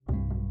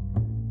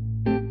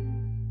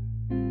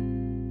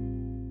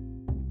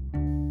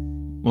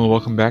Well,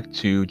 welcome back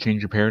to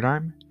Change Your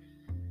Paradigm.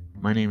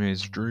 My name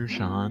is Drew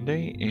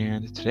Shahande,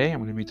 and today I'm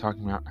going to be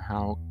talking about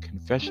how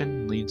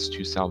confession leads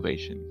to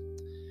salvation.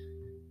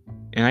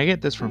 And I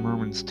get this from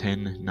Romans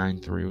 10, 9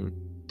 through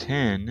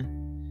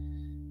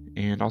 10,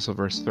 and also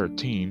verse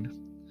 13,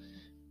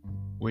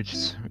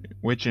 which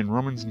in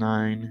Romans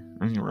 10,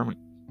 9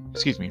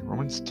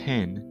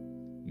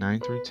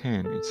 through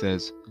 10, it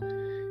says,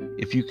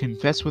 "If you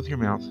confess with your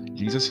mouth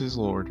Jesus is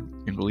Lord,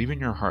 and believe in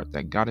your heart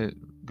that God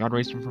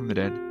raised him from the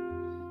dead,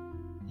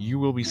 you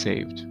will be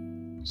saved."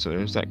 So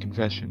there's that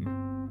confession.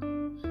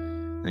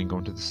 Then go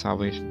into the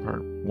salvation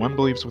part. One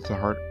believes with the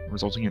heart,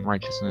 resulting in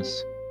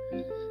righteousness,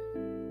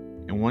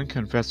 and one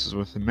confesses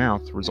with the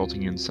mouth,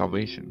 resulting in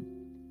salvation.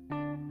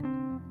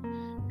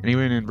 And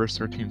even in verse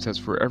 13 it says,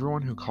 "For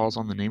everyone who calls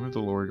on the name of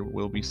the Lord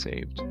will be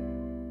saved."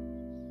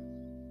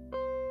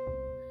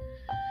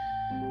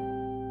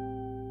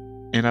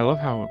 And I love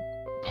how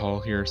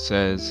Paul here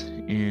says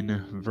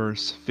in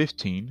verse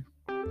 15,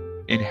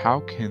 "And how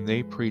can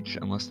they preach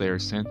unless they are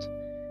sent?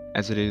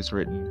 As it is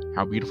written,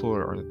 how beautiful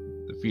are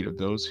the feet of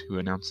those who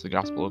announce the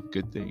gospel of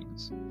good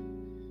things."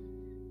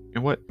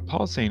 And what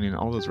Paul's saying in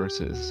all those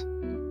verses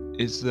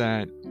is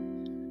that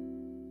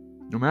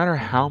no matter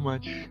how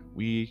much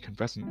we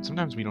confess, and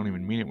sometimes we don't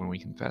even mean it when we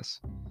confess,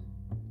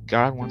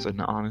 God wants an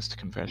honest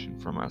confession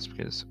from us,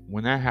 because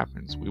when that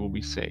happens, we will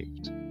be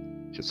saved.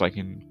 Just like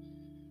in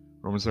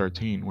Romans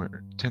 10:13,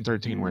 where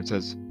it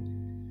says,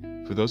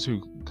 "For those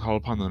who call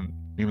upon the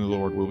name of the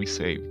Lord will be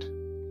saved."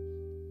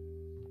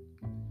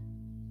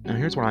 Now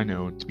here's what I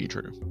know to be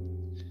true.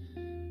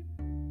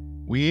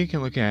 We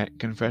can look at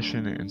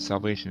confession and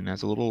salvation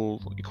as a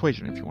little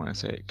equation, if you want to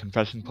say it.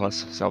 Confession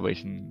plus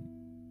salvation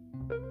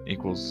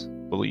equals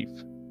belief.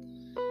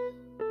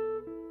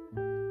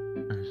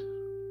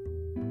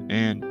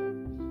 And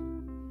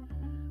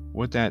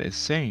what that is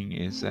saying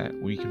is that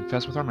we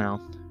confess with our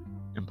mouth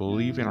and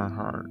believe in our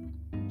heart.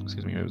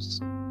 It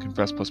was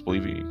confess plus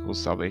believe equals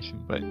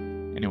salvation. But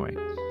anyway,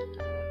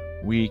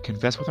 we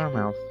confess with our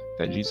mouth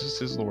that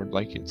Jesus is Lord,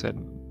 like it said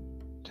in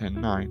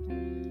 10:9,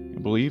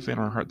 and believe in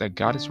our heart that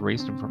God has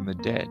raised him from the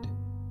dead.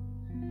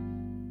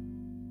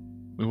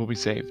 We will be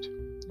saved.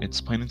 It's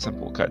plain and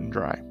simple, cut and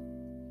dry.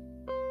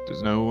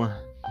 There's no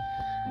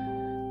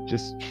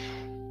just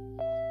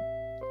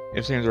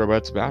ifs, ands, or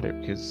buts about it,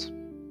 because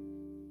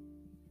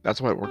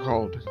that's what we're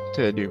called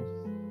to do.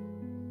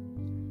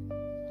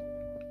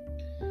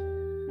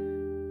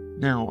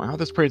 Now, how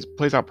this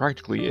plays out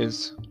practically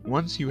is,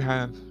 once you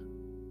have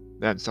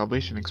that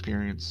salvation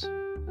experience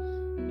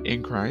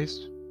in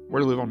Christ, we're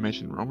to live on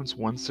mission. Romans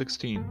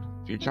 1:16,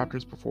 a few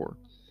chapters before,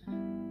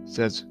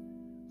 says,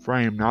 "For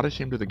I am not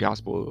ashamed of the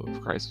gospel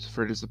of Christ,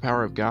 for it is the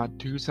power of God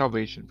to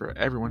salvation for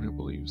everyone who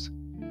believes,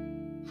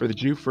 for the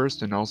Jew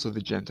first and also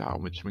the Gentile,"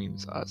 which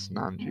means us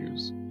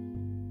non-Jews.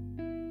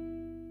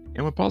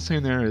 And what Paul's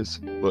saying there is,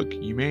 look,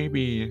 you may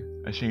be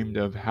ashamed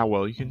of how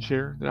well you can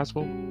share the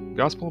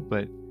gospel,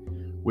 but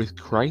with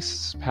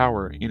Christ's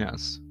power in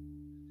us,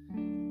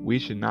 we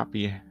should not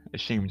be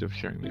ashamed of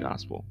sharing the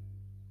gospel.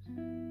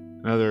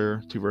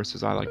 Another two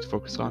verses I like to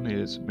focus on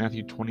is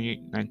Matthew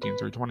 28:19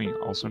 through 20,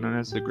 also known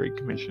as the Great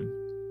Commission.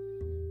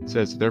 It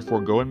says,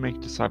 "Therefore go and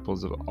make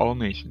disciples of all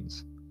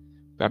nations,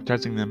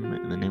 baptizing them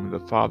in the name of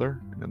the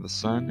Father, and of the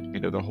Son,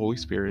 and of the Holy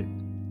Spirit,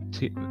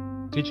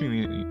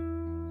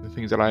 teaching the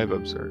things that I have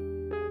observed,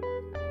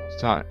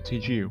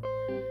 teach you.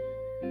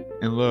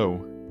 And lo,"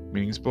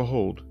 meaning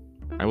behold,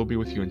 "I will be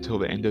with you until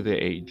the end of the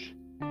age."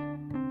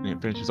 And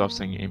it finishes off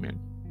saying amen,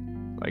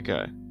 like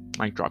a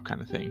mic drop kind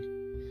of thing.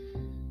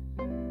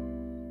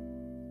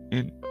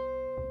 And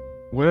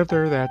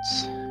whether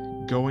that's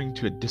going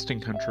to a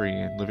distant country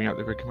and living out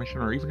the Great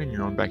Commission, or even in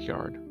your own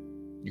backyard,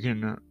 you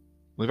can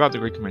live out the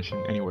Great Commission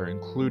anywhere,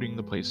 including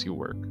the place you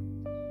work.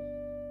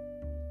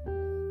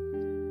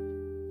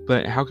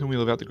 But how can we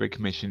live out the Great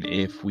Commission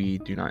if we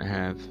do not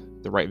have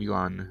the right view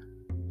on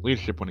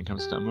leadership when it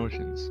comes to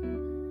emotions?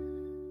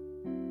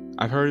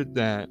 I've heard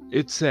that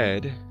it's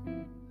said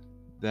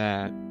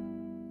that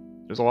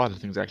there's a lot of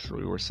things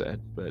actually were said,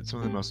 but some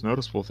of the most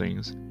noticeable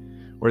things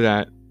were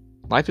that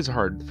life is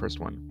hard, the first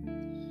one.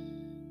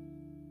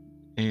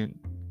 And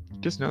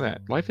just know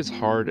that life is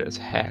hard as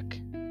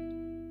heck,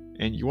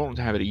 and you won't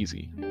have it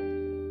easy.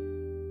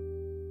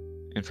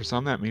 And for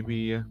some, that may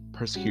be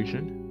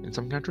persecution in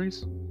some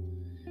countries,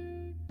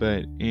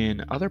 but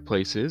in other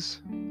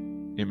places,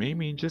 it may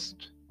mean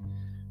just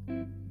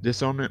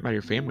disownment by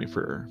your family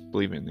for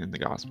believing in the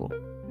gospel.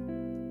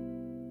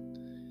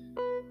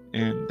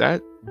 And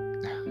that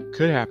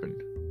could happen.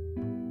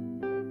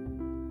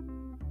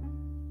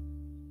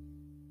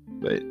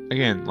 But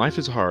again, life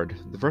is hard.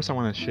 The verse I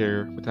want to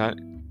share with that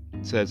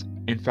says,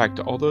 "In fact,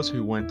 all those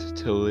who want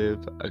to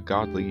live a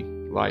godly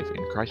life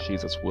in Christ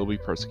Jesus will be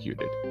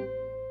persecuted."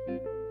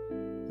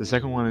 The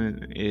second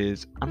one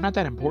is, "I'm not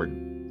that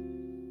important."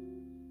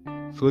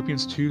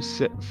 Philippians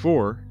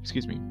 2:4,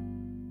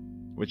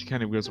 which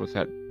kind of goes with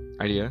that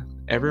idea.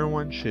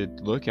 "Everyone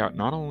should look out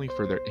not only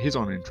for his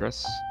own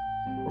interests,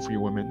 or for you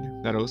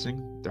women that are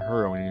listening,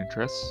 her own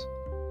interests,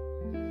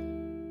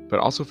 but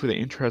also for the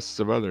interests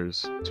of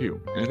others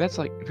too. And that's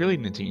like, if you're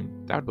leading a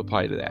team, that would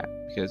apply to that,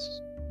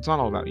 because it's not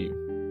all about you.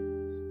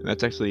 And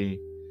that's actually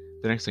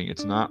the next thing.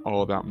 It's not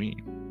all about me.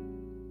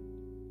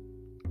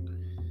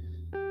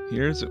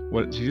 Here's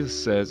what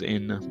Jesus says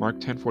in Mark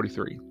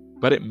 10:43.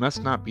 But it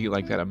must not be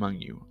like that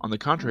among you. On the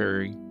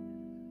contrary,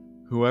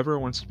 whoever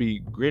wants to be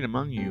great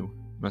among you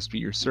must be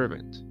your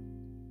servant.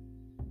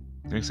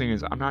 The next thing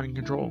is, I'm not in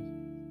control.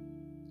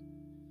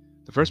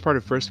 The first part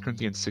of 1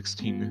 Corinthians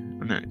 16,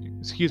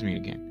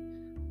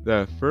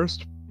 The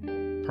first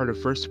part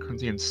of 1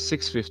 Corinthians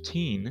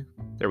 6:15,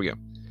 there we go,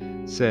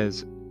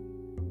 says,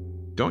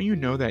 don't you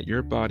know that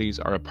your bodies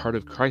are a part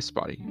of Christ's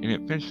body? And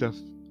it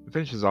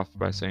finishes off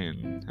by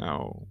saying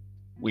how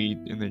we,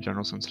 in the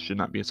general sense, should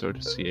not be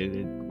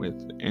associated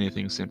with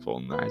anything sinful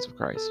in the eyes of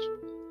Christ.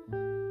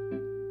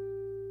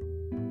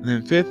 And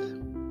then fifth,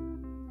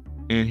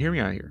 and hear me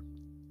out here,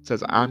 it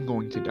says, I'm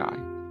going to die.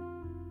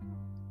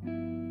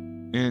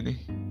 And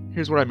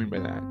here's what I mean by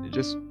that,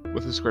 just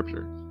with the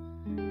scripture.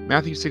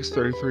 Matthew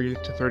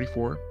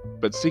 6:33-34,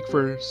 but seek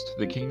first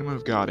the kingdom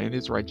of God and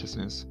his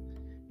righteousness,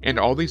 and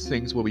all these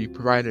things will be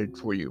provided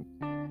for you.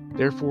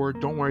 Therefore,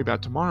 don't worry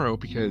about tomorrow,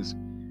 because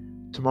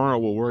tomorrow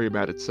will worry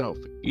about itself.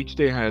 Each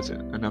day has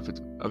enough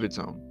of its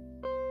own.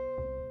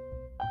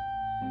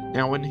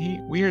 Now, when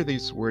we hear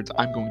these words,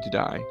 I'm going to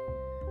die,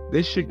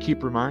 this should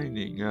keep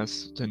reminding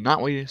us to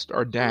not waste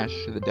our dash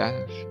to the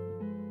dash,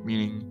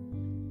 meaning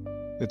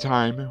the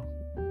time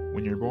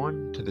when you're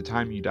born to the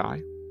time you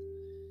die.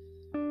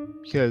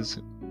 Because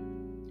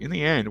in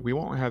the end, we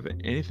won't have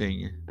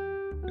anything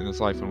in this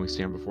life when we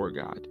stand before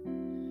God.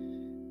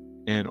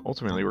 And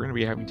ultimately, we're going to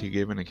be having to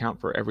give an account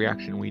for every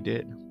action we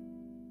did.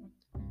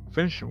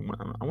 I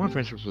want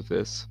to finish with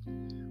this.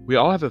 We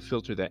all have a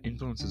filter that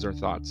influences our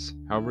thoughts.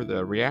 However,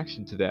 the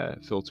reaction to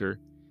that filter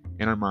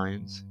in our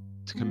minds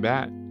to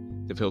combat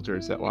the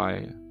filters that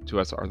lie to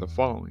us are the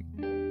following.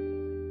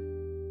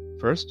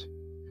 First,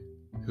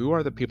 who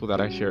are the people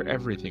that I share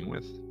everything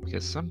with?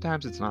 Because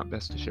sometimes it's not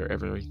best to share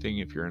everything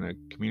if you're in a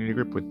community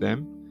group with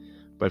them,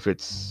 but if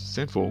it's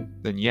sinful,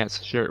 then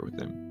yes, share it with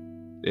them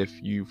if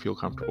you feel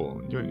comfortable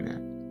in doing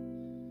that.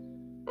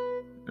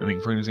 I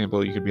mean, for an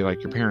example, you could be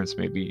like, your parents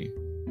may be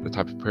the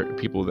type of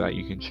people that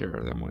you can share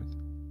them with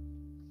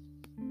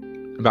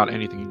about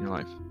anything in your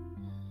life.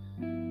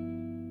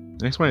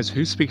 The next one is,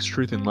 who speaks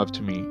truth and love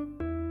to me?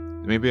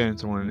 Maybe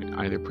that's someone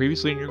either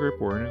previously in your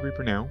group or in a group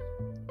now,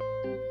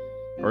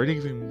 or it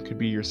even could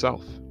be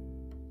yourself.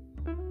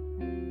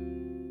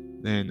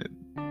 Then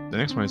the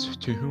next one is,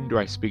 to whom do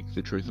I speak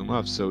the truth and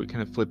love? So it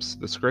kind of flips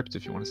the script,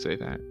 if you want to say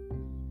that,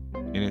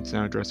 and it's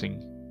now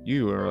addressing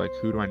you, or like,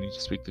 who do I need to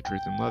speak the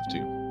truth and love to?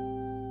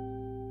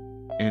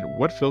 And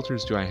what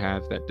filters do I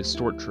have that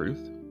distort truth?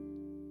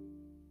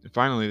 And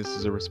finally, this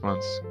is a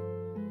response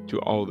to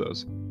all of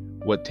those.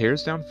 What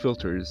tears down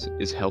filters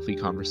is healthy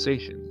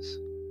conversations.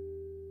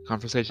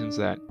 Conversations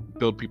that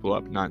build people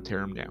up, not tear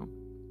them down.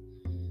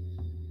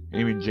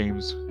 And even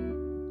James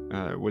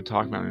would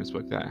talk about in his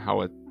book that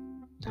how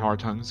our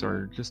tongues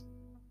are just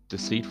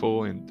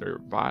deceitful and they're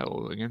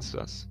vile against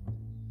us.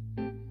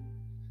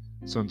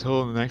 So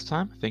until the next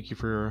time, thank you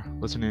for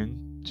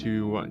listening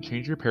to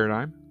Change Your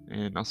Paradigm,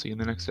 and I'll see you in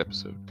the next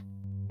episode.